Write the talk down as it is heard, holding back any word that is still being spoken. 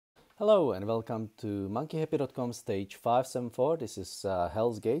Hello and welcome to monkeyhappy.com stage 574. This is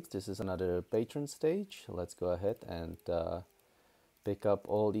Hell's Gates. This is another patron stage. Let's go ahead and pick up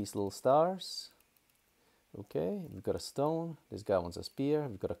all these little stars. Okay, we've got a stone. This guy wants a spear.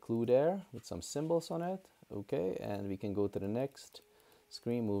 We've got a clue there with some symbols on it. Okay, and we can go to the next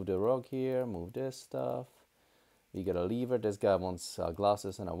screen. Move the rock here, move this stuff. We got a lever. This guy wants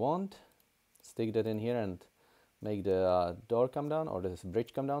glasses and a wand. Stick that in here and make the door come down, or this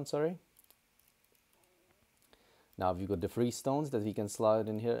bridge come down, sorry. Now we've got the free stones that we can slide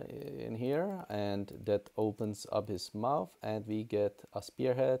in here, and that opens up his mouth, and we get a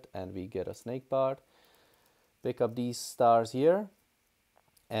spearhead and we get a snake part. Pick up these stars here,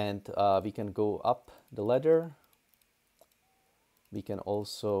 and we can go up the ladder. We can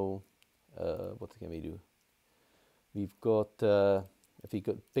also, what can we do? We've got, if we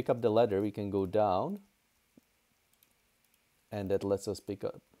could pick up the ladder, we can go down, and that lets us pick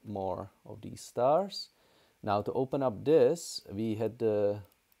up more of these stars. Now to open up this, we had the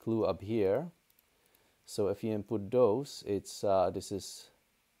clue up here. So if you input those, it's this is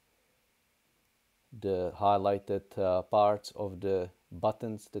the highlighted parts of the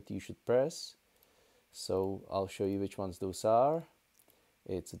buttons that you should press. So I'll show you which ones those are.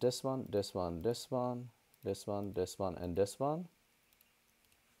 It's this one, this one, this one, this one, this one, and this one.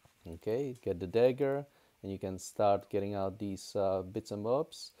 Okay, get the dagger, and you can start getting out these bits and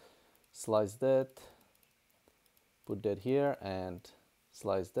bobs. Slice that, put that here, and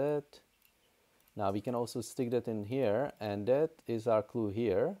slice that. Now we can also stick that in here, and that is our clue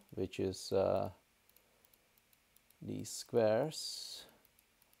here, which is these squares.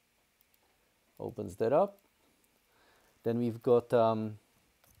 Opens that up. Then we've got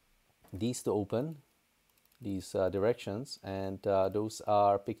these to open, these directions, and those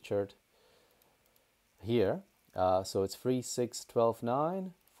are pictured here. So it's 3, 6, 12,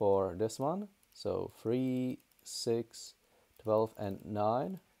 9 for this one. So 3, 6, 12, and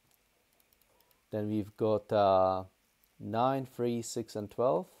 9. Then we've got 9, 3, 6, and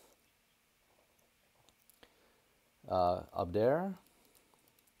 12 up there.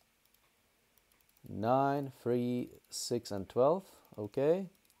 9, 3, 6, and 12. Okay,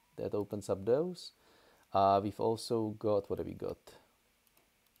 that opens up those. We've also got, what have we got?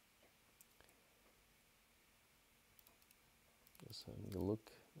 Just having a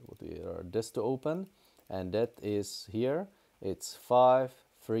look what we are, this to open, and that is here. It's 5,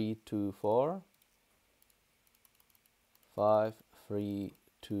 3, 2, 4. 5, 3,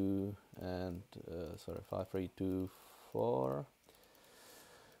 2, and 5, 3, 2, 4.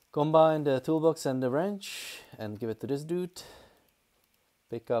 Combine the toolbox and the wrench and give it to this dude.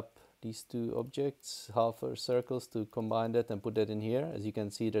 Pick up these two objects, half circles, to combine that and put that in here. As you can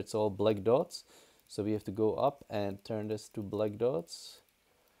see, that's all black dots. So we have to go up and turn this to black dots.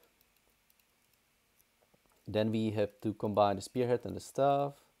 Then we have to combine the spearhead and the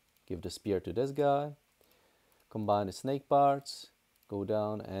staff. Give the spear to this guy. Combine the snake parts. Go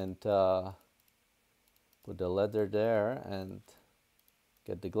down and put the leather there and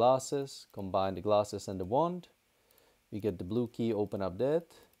get the glasses. Combine the glasses and the wand. We get the blue key, open up that.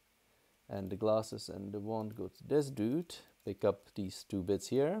 And the glasses and the wand go to this dude. Pick up these two bits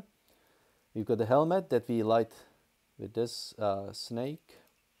here. We've got the helmet that we light with this snake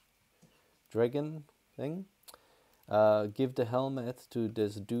dragon thing. Give the helmet to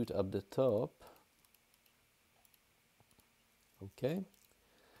this dude up the top. Okay.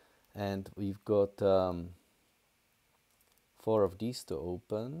 And we've got 4 of these to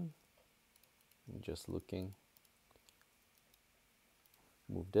open. I'm just looking.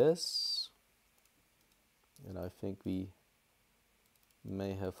 Move this. And I think we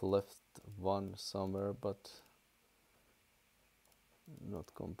may have left one somewhere, but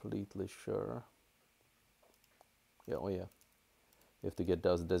not completely sure. Yeah, oh yeah. You have to get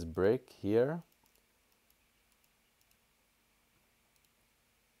this brick here.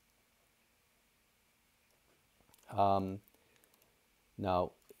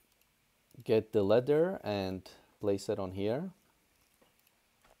 Now get the leather and place it on here.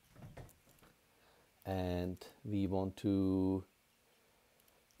 And we want to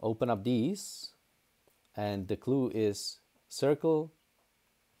open up these, and the clue is circle,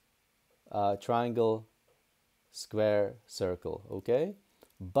 triangle, square, circle. Okay,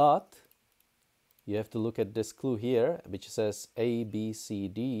 but you have to look at this clue here, which says A, B, C,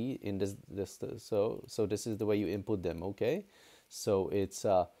 D in this so this is the way you input them. Okay, so it's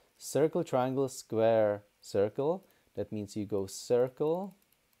circle, triangle, square, circle. That means you go circle,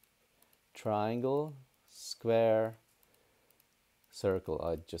 triangle, square, circle.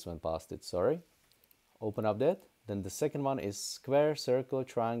 I just went past it, sorry. Open up that, Then the second one is square, circle,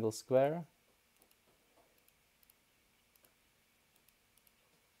 triangle, square.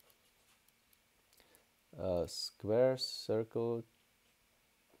 Square, circle,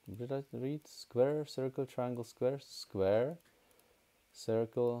 did I read? Square, circle, triangle, square, square,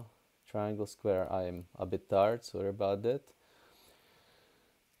 circle, triangle, square. I am a bit tired, sorry about that.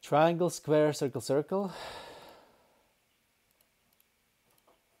 Triangle, square, circle, circle.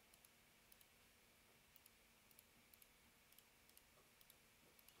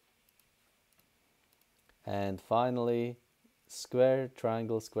 And finally, square,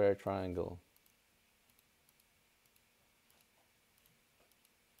 triangle, square, triangle.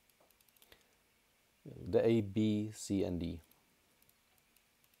 The A, B, C, and D.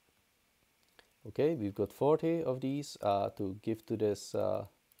 Okay, we've got 40 of these to give to this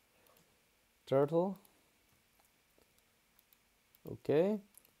turtle. Okay,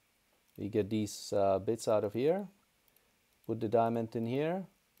 we get these bits out of here. Put the diamond in here.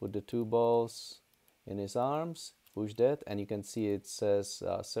 Put the two balls in his arms. Push that, and you can see it says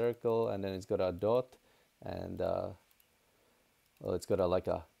circle, and then it's got a dot, and well, it's got a like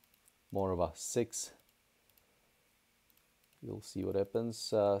a more of a 6. You'll see what happens.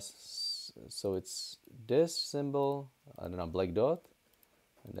 So it's this symbol and then a black dot,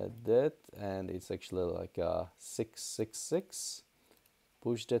 and that, and it's actually like a 666.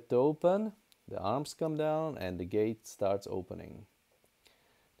 Push that to open. The arms come down, and the gate starts opening.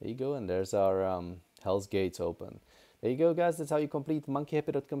 There you go, and there's our Hell's Gates open. There you go, guys. That's how you complete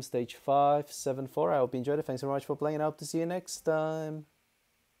monkeyhappy.com stage 574. I hope you enjoyed it. Thanks so much for playing. I hope to see you next time.